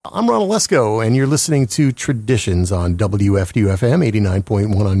I'm Ron Olesko, and you're listening to Traditions on WFDU-FM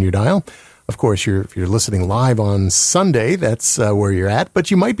 89.1 on your dial. Of course, if you're listening live on Sunday, that's where you're at. But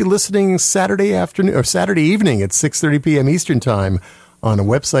you might be listening Saturday afternoon or Saturday evening at 6:30 p.m. Eastern Time on a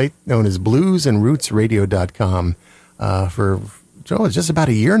website known as bluesandrootsradio.com. For just about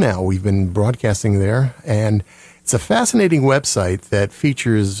a year now, we've been broadcasting there, and it's a fascinating website that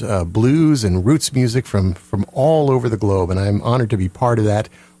features blues and roots music from all over the globe, and I'm honored to be part of that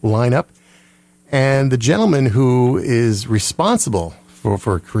lineup. And the gentleman who is responsible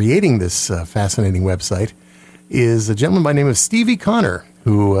for creating this fascinating website is a gentleman by the name of Stevie Connor,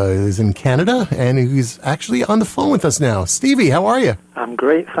 who is in Canada, and who's actually on the phone with us now. Stevie, how are you? I'm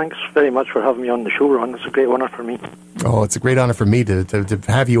great. Thanks very much for having me on the show, Ron. It's a great honor for me. Oh, it's a great honor for me to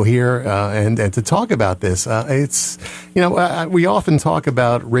have you here and to talk about this. We often talk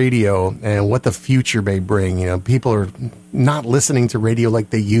about radio and what the future may bring. You know, people are not listening to radio like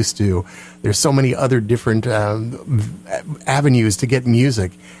they used to. There's so many other different avenues to get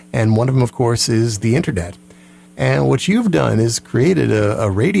music, and one of them, of course, is the internet. And what you've done is created a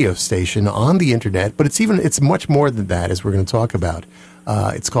radio station on the internet, but it's much more than that, as we're going to talk about.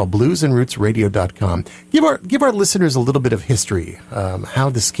 It's called bluesandrootsradio.com. Give our listeners a little bit of history, how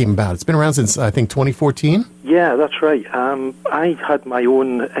this came about. It's been around since, I think, 2014? Yeah, that's right. I had my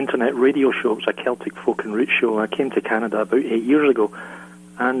own internet radio show. It was a Celtic folk and roots show. I came to Canada about 8 years ago.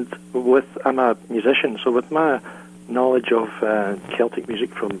 And I'm a musician, so with my knowledge of Celtic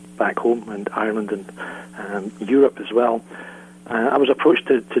music from back home and Ireland and Europe as well, I was approached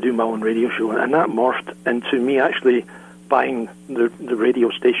to do my own radio show, and that morphed into me actually buying the radio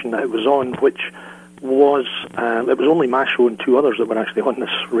station that it was on, which was it was only my show and two others that were actually on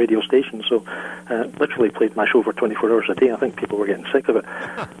this radio station, so literally played my show for 24 hours a day. I think people were getting sick of it.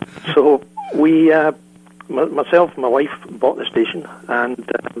 So we myself and my wife bought the station, and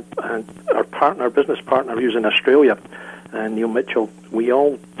our business partner, who's in Australia, Neil Mitchell, we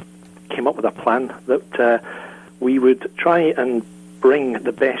all came up with a plan that we would try and bring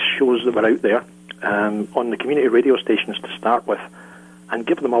the best shows that were out there on the community radio stations to start with, and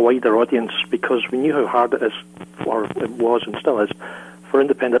give them a wider audience, because we knew how hard it is, or it was and still is, for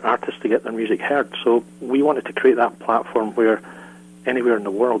independent artists to get their music heard. So we wanted to create that platform where anywhere in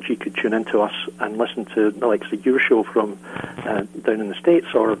the world you could tune into us and listen to the likes of your show from down in the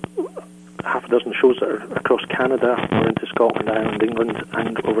States, or half a dozen shows that are across Canada or into Scotland, Ireland, England,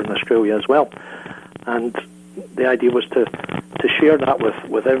 and over in Australia as well. And the idea was to share that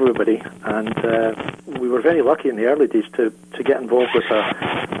with everybody, and we were very lucky in the early days to get involved with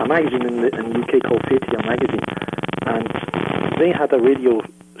a magazine in the UK called Fatia Magazine, and they had a radio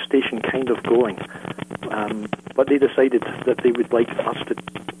station kind of going, but they decided that they would like us to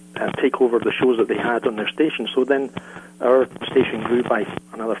take over the shows that they had on their station. So then our station grew by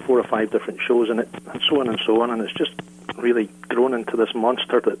another 4 or 5 different shows, and so on and so on, and it's just really grown into this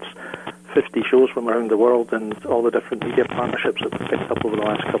monster that's 50 shows from around the world, and all the different media partnerships that we've picked up over the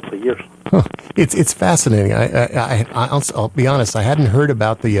last couple of years. Huh. It's fascinating. I'll be honest. I hadn't heard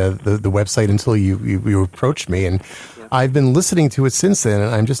about the website until you approached me, and I've been listening to it since then,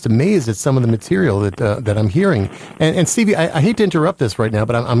 and I'm just amazed at some of the material that I'm hearing. And Stevie, I hate to interrupt this right now,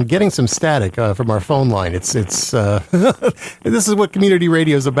 but I'm getting some static from our phone line. It's this is what community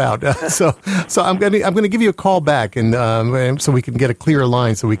radio is about. So I'm going to give you a call back, and so we can get a clearer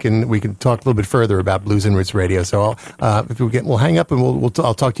line, so we can talk a little bit further about Blues and Roots Radio. So we'll hang up, and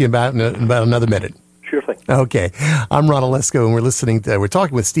I'll talk to you about in about another minute. Sure thing. Okay. I'm Ron Olesko, and we're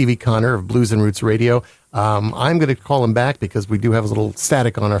talking with Stevie Connor of Blues and Roots Radio. I'm going to call him back because we do have a little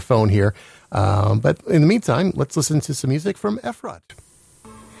static on our phone here. But in the meantime, let's listen to some music from Efrat.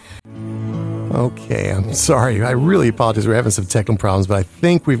 Okay, I'm sorry. I really apologize. We're having some technical problems, but I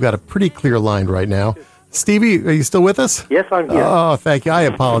think we've got a pretty clear line right now. Stevie, are you still with us? Yes, I'm here. Oh, thank you. I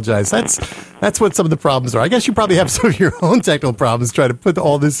apologize. That's what some of the problems are. I guess you probably have some of your own technical problems trying to put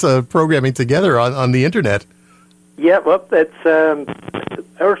all this programming together on the internet. Yeah, well, it's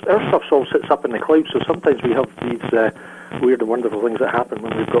our stuff all sits up in the cloud, so sometimes we have these weird and wonderful things that happen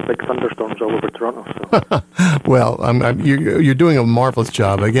when we've got big thunderstorms all over Toronto. So. Well, you're doing a marvelous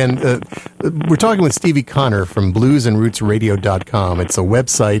job. Again, we're talking with Stevie Connor from bluesandrootsradio.com. It's a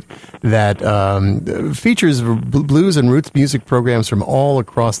website that features blues and roots music programs from all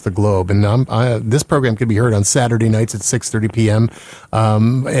across the globe. And this program can be heard on Saturday nights at 6:30 p.m.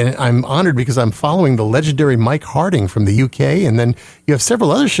 And I'm honored because I'm following the legendary Mike Harding from the UK, and then you have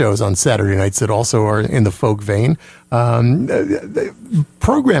several other shows on Saturday nights that also are in the folk vein.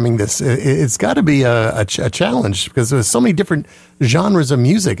 Programming this, it's got to be a challenge because there's so many different genres of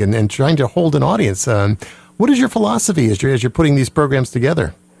music and trying to hold an audience. What is your philosophy as you're putting these programs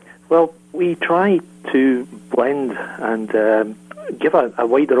together? Well, we try to blend and give a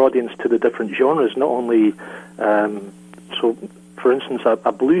wider audience to the different genres, not only, so for instance,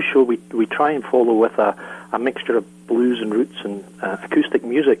 a blues show, we try and follow with a mixture of blues and roots and acoustic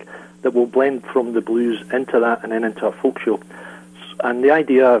music that will blend from the blues into that and then into a folk show. And the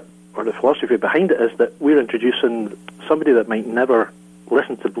idea or the philosophy behind it is that we're introducing somebody that might never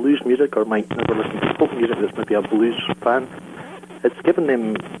listen to blues music or might never listen to folk music that's maybe a blues fan. It's given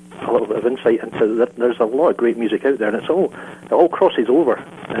them a little bit of insight into that there's a lot of great music out there, and it all crosses over.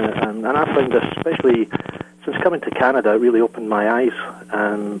 And I find this, especially since coming to Canada, it really opened my eyes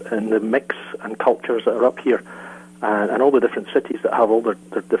in the mix and cultures that are up here, and all the different cities that have all their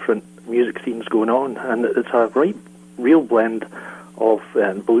different music scenes going on. And it's a real blend of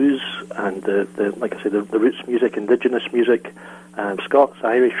blues and like I say, the roots music, indigenous music, Scots,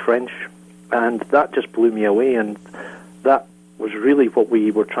 Irish, French, and that just blew me away. And that was really what we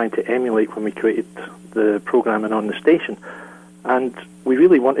were trying to emulate when we created the programming on the station. And we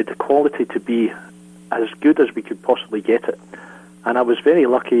really wanted the quality to be as good as we could possibly get it. And I was very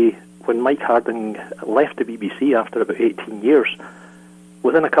lucky when Mike Harding left the BBC after about 18 years.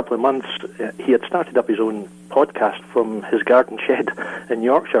 Within a couple of months, he had started up his own podcast from his garden shed in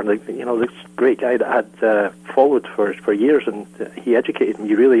Yorkshire. This great guy that I had followed for years, and he educated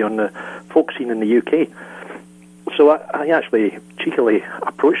me really on the folk scene in the UK. So I actually cheekily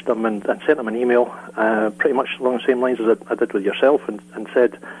approached him and sent him an email, pretty much along the same lines as I did with yourself, and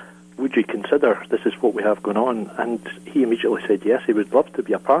said, would you consider this is what we have going on? And he immediately said yes, he would love to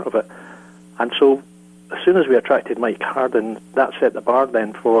be a part of it. And so as soon as we attracted Mike Hardin, that set the bar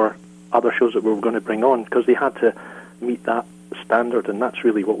then for other shows that we were going to bring on, because they had to meet that standard, and that's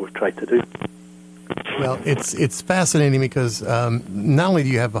really what we've tried to do. Well, it's fascinating because not only do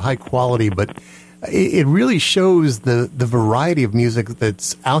you have a high quality, but it really shows the variety of music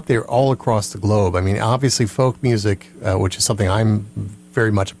that's out there all across the globe. I mean, obviously folk music, which is something I'm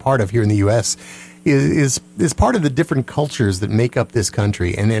very much a part of here in the U.S., is part of the different cultures that make up this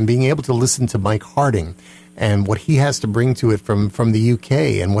country. And being able to listen to Mike Harding and what he has to bring to it from the UK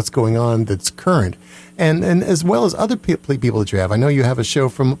and what's going on that's current, and as well as other people that you have. I know you have a show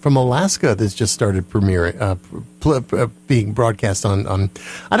from Alaska that's just started being broadcast on. I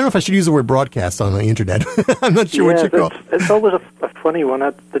don't know if I should use the word broadcast on the internet. I'm not sure what you call it. It's always a funny one.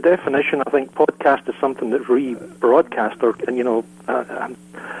 The definition, I think, podcast is something that's rebroadcast,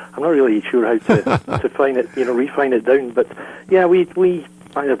 I'm not really sure how to define it, refine it down. But yeah, we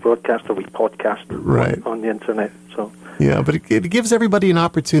either broadcast or we podcast on the internet. So yeah, but it gives everybody an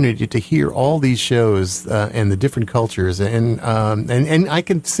opportunity to hear all these shows and the different cultures, and I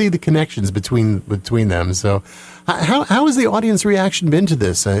can see the connections between them. So how has the audience reaction been to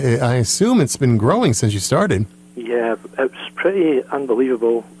this? I assume it's been growing since you started. Yeah, it's pretty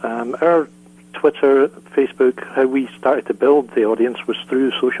unbelievable. Our Twitter, Facebook, how we started to build the audience was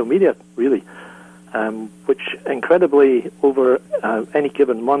through social media, really. Which incredibly, over any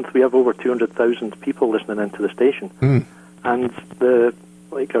given month, we have over 200,000 people listening into the station. Mm. And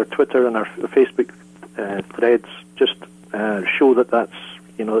our Twitter and our Facebook threads just show that's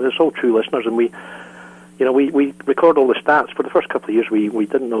it's all true listeners. And we record all the stats. For the first couple of years, we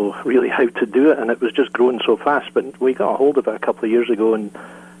didn't know really how to do it, and it was just growing so fast. But we got a hold of it a couple of years ago, and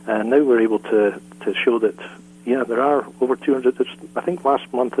now we're able to show that. Yeah, there are over 200. I think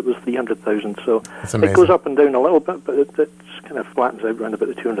last month it was 300,000. So it goes up and down a little bit, but it kind of flattens out around about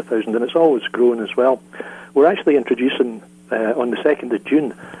the 200,000, and it's always growing as well. We're actually introducing on the 2nd of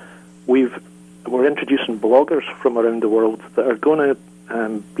June. We're introducing bloggers from around the world that are going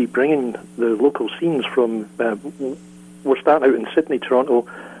to be bringing the local scenes from. We're starting out in Sydney, Toronto,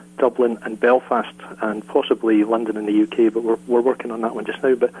 Dublin, and Belfast, and possibly London in the UK. But we're working on that one just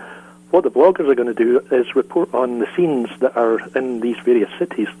now. But what the bloggers are going to do is report on the scenes that are in these various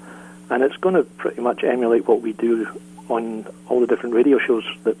cities, and it's going to pretty much emulate what we do on all the different radio shows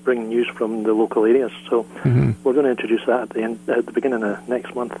that bring news from the local areas. So we're going to introduce that at the beginning of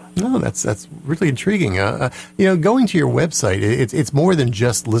next month. Oh, that's really intriguing. Going to your website, it's more than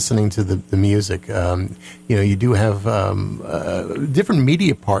just listening to the music. You do have different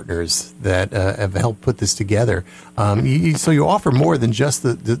media partners that have helped put this together. So you offer more than just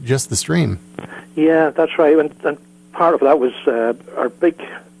the stream. Yeah, that's right. And part of that was our big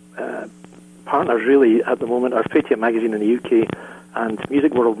partners really at the moment are Fatia Magazine in the UK and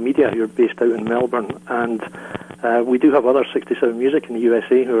Music World Media, who are based out in Melbourne. And we do have other 67 Music in the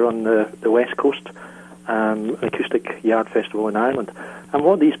USA who are on the West Coast, an acoustic yard festival in Ireland. And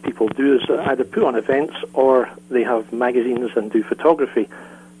what these people do is either put on events or they have magazines and do photography.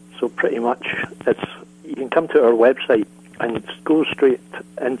 So pretty much you can come to our website and go straight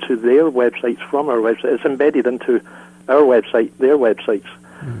into their websites from our website. It's embedded into our website, their websites.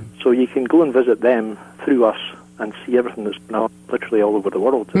 So you can go and visit them through us and see everything that's been on literally all over the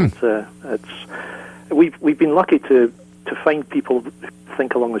world. We've been lucky to find people who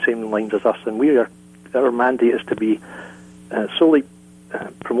think along the same lines as us, and our mandate is to be solely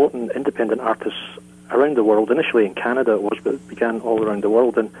promoting independent artists around the world. Initially in Canada it was, but it began all around the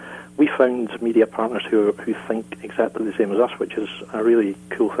world, and we found media partners who think exactly the same as us, which is a really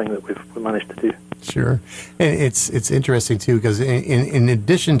cool thing that we've managed to do. Sure, and it's interesting too, because in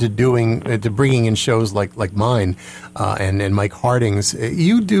addition to bringing in shows like mine and Mike Harding's,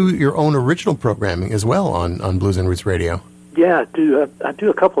 you do your own original programming as well on Blues and Roots Radio. Yeah, I do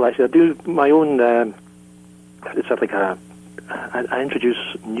a couple actually. I do my own. It's like I introduce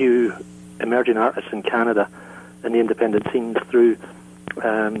new emerging artists in Canada in the independent scenes through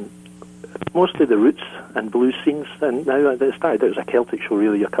mostly the roots and blues scenes. And now it started out as a Celtic show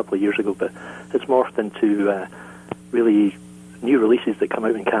really a couple of years ago, but it's morphed into really new releases that come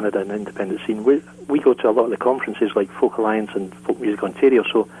out in Canada in the independent scene. We go to a lot of the conferences like Folk Alliance and Folk Music Ontario,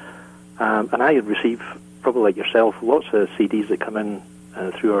 so and I receive, probably like yourself, lots of CDs that come in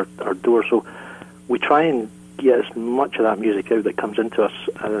through our door, so we try and get as much of that music out that comes into us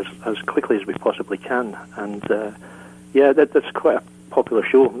as quickly as we possibly can. And that's quite a popular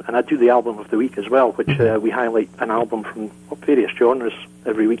show. And I do the album of the week as well, which we highlight an album from various genres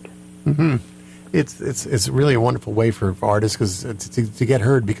every week. Mm-hmm. It's really a wonderful way for artists to get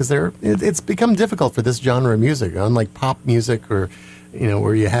heard, because it's become difficult for this genre of music, unlike pop music or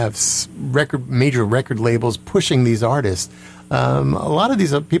where you have major record labels pushing these artists. A lot of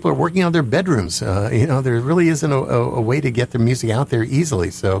these people are working out their bedrooms. There really isn't a way to get their music out there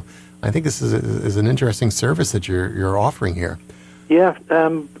easily. So I think this is an interesting service that you're offering here. Yeah,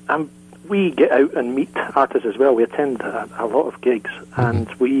 we get out and meet artists as well. We attend a lot of gigs,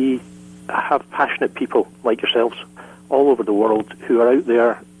 and we have passionate people like yourselves all over the world who are out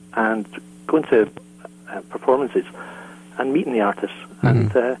there and going to performances and meeting the artists.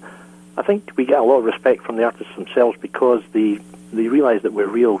 And I think we get a lot of respect from the artists themselves because they realise that we're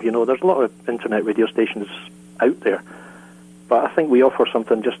real. There's a lot of internet radio stations out there, but I think we offer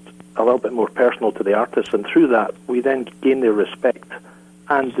something just a little bit more personal to the artists, and through that we then gain their respect,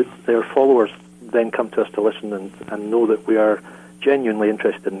 and their followers then come to us to listen and know that we are genuinely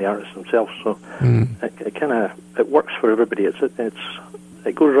interested in the artists themselves. So it works for everybody.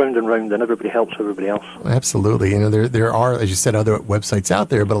 It goes round and round, and everybody helps everybody else. Absolutely. There are, as you said, other websites out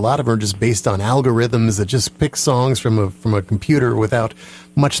there, but a lot of them are just based on algorithms that just pick songs from a computer without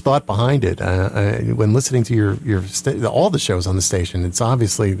much thought behind it. When listening to all the shows on the station, it's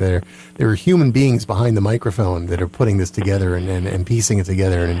obviously there are human beings behind the microphone that are putting this together and piecing it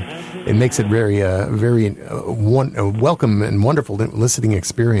together, and it makes it very welcome and wonderful listening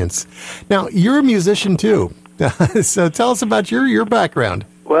experience. Now, you're a musician too. So tell us about your background.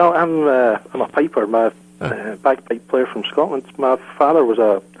 Well, I'm a piper, bagpipe player from Scotland. My father was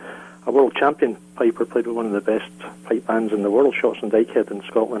a world champion piper, played with one of the best pipe bands in the world, Shots and Dykehead in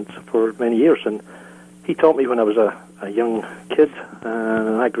Scotland, for many years. And he taught me when I was a young kid,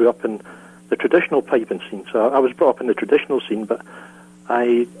 and I grew up in the traditional piping scene. So I was brought up in the traditional scene, but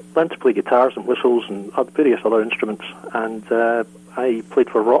I learned to play guitars and whistles and various other instruments. And I played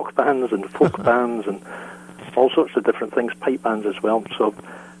for rock bands and folk bands and all sorts of different things, pipe bands as well. So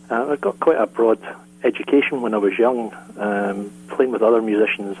I got quite a broad education when I was young, playing with other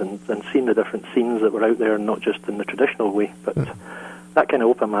musicians and seeing the different scenes that were out there, not just in the traditional way. But that kind of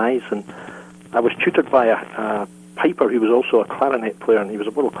opened my eyes, and I was tutored by a piper who was also a clarinet player, and he was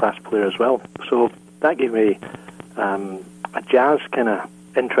a world-class player as well. So that gave me a jazz kind of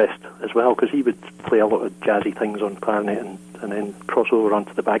interest as well, because he would play a lot of jazzy things on clarinet and then cross over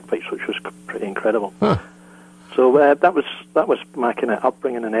onto the bagpipes, which was pretty incredible. Huh. So that was my kind of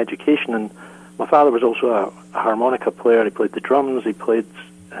upbringing and education. And my father was also a harmonica player. He played the drums, he played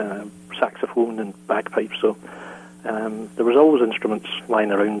saxophone and bagpipes. So there was always instruments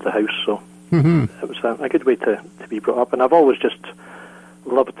lying around the house. So it was a good way to be brought up. And I've always just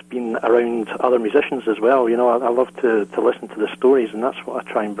loved being around other musicians as well. I love to listen to the stories, and that's what I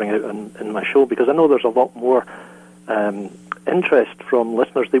try and bring out in my show, because I know there's a lot more interest from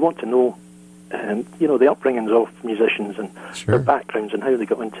listeners. They want to know the upbringings of musicians and their backgrounds and how they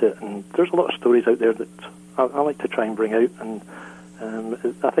got into it. And there's a lot of stories out there that I like to try and bring out, and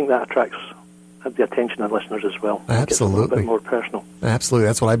I think that attracts the attention of listeners as well. Absolutely, it's a little bit more personal. Absolutely,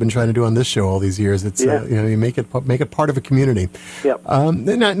 that's what I've been trying to do on this show all these years. It's you make it part of a community. Yeah.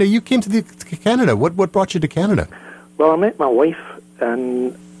 Now you came to Canada. What brought you to Canada? Well, I met my wife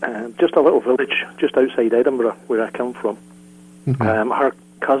in just a little village just outside Edinburgh, where I come from. Her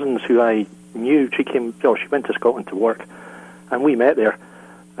cousins, who I knew, she went to Scotland to work, and we met there,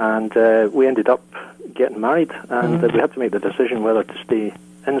 and we ended up getting married, and we had to make the decision whether to stay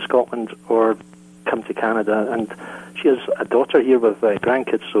in Scotland or come to Canada. And she has a daughter here with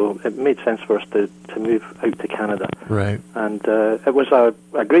grandkids, so it made sense for us to move out to Canada. Right. And it was a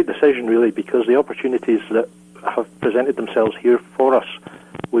great decision, really, because the opportunities that have presented themselves here for us,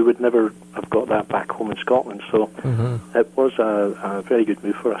 we would never have got that back home in Scotland. So it was a very good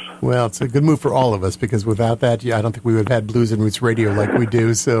move for us. Well, it's a good move for all of us, because without that, I don't think we would have had Blues and Roots Radio like we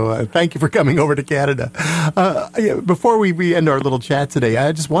do. So thank you for coming over to Canada. Before we end our little chat today,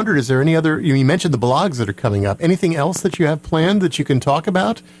 I just wondered, is there any other, you mentioned the blogs that are coming up, anything else that you have planned that you can talk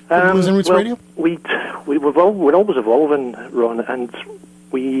about for Blues and Roots Radio? We're always evolving, Ron, and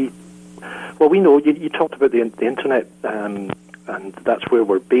we know, you talked about the internet, and that's where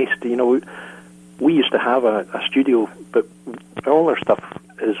we're based. You know, we used to have a studio, but all our stuff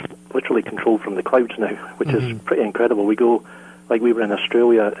is literally controlled from the clouds now, which is pretty incredible. We go, like we were in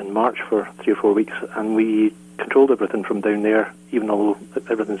Australia in March for 3 or 4 weeks, and we controlled everything from down there, even though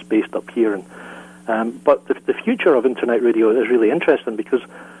everything's based up here. And but the future of internet radio is really interesting, because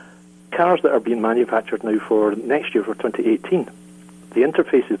cars that are being manufactured now for next year, for 2018,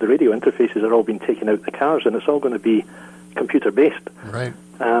 the radio interfaces are all being taken out of the cars, and it's all going to be computer-based. Right.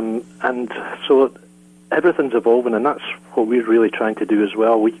 And so everything's evolving, and that's what we're really trying to do as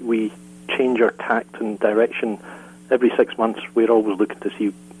well. We change our tact and direction every 6 months. We're always looking to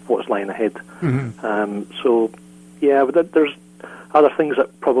see what's lying ahead. So, yeah, there's other things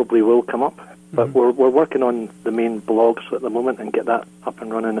that probably will come up, but we're working on the main blogs at the moment and get that up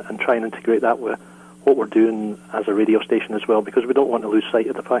and running and try and integrate that with what we're doing as a radio station as well, because we don't want to lose sight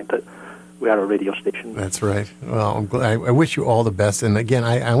of the fact that we are a radio station. That's right. Well, I wish you all the best. And again,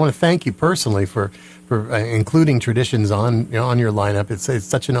 I want to thank you personally for including Traditions on your lineup. It's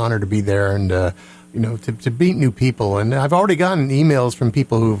such an honor to be there, and to meet new people. And I've already gotten emails from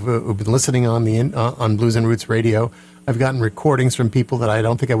people who've been listening on Blues and Roots Radio. I've gotten recordings from people that I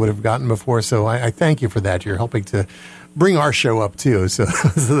don't think I would have gotten before. So I thank you for that. You're helping to bring our show up too. So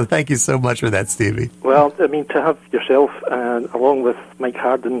thank you so much for that, Stevie. Well, I mean, to have yourself, along with Mike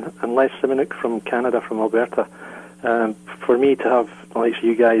Harden and Les Simonuk from Canada, from Alberta, for me to have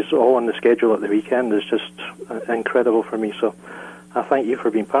you guys all on the schedule at the weekend is just incredible for me. So I thank you for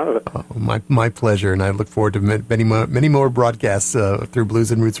being part of it. Oh, my pleasure, and I look forward to many more broadcasts through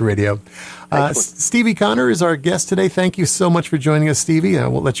Blues and Roots Radio. Stevie Connor is our guest today. Thank you so much for joining us, Stevie.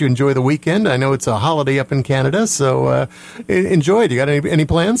 We'll let you enjoy the weekend. I know it's a holiday up in Canada, so enjoy it. You got any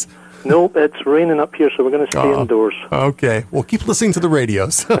plans? No, it's raining up here, so we're going to stay indoors. Okay. Well, keep listening to the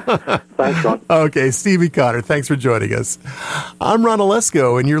radios. Thanks, Ron. Okay, Stevie Connor, thanks for joining us. I'm Ron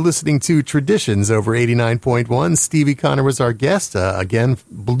Olesko, and you're listening to Traditions over 89.1. Stevie Connor was our guest. Again,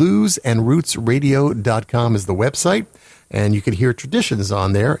 bluesandrootsradio.com is the website, and you can hear Traditions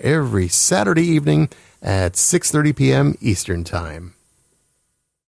on there every Saturday evening at 6:30 p.m. Eastern Time.